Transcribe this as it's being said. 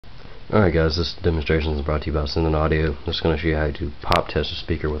Alright guys, this demonstration is brought to you by Ascendant Audio. I'm just going to show you how to pop test a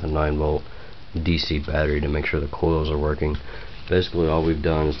speaker with a 9-volt DC battery to make sure the coils are working. Basically all we've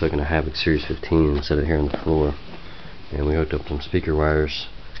done is taken a Havoc Series 15 and set it here on the floor, and we hooked up some speaker wires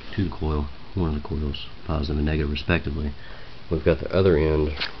to the coil, one of the coils, positive and negative respectively. We've got the other end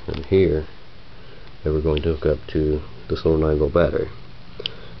right here that we're going to hook up to this little 9-volt battery.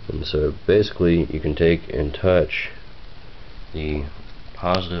 And so basically you can take and touch the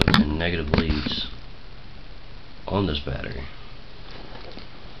positive and negative leads on this battery,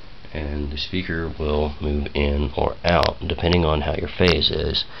 and the speaker will move in or out depending on how your phase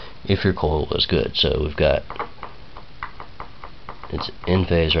is, if your coil is good. So we've got, it's in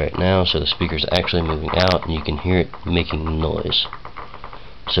phase right now, so the speaker's actually moving out and you can hear it making noise,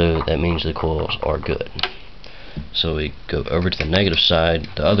 so that means the coils are good. So we go over to the negative side,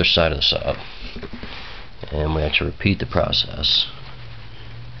 the other side of the sub, and we actually repeat the process.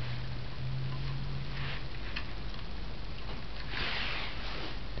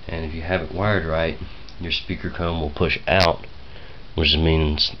 And if you have it wired right, your speaker cone will push out, which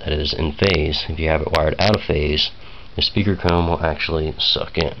means that it is in phase. If you have it wired out of phase, the speaker cone will actually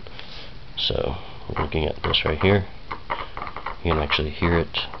suck in. So we're looking at this right here. You can actually hear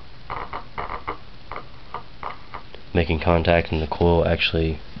it making contact and the coil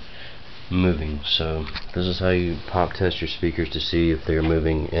actually moving. So this is how you pop test your speakers to see if they're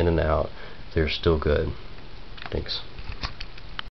moving in and out. They're still good. Thanks.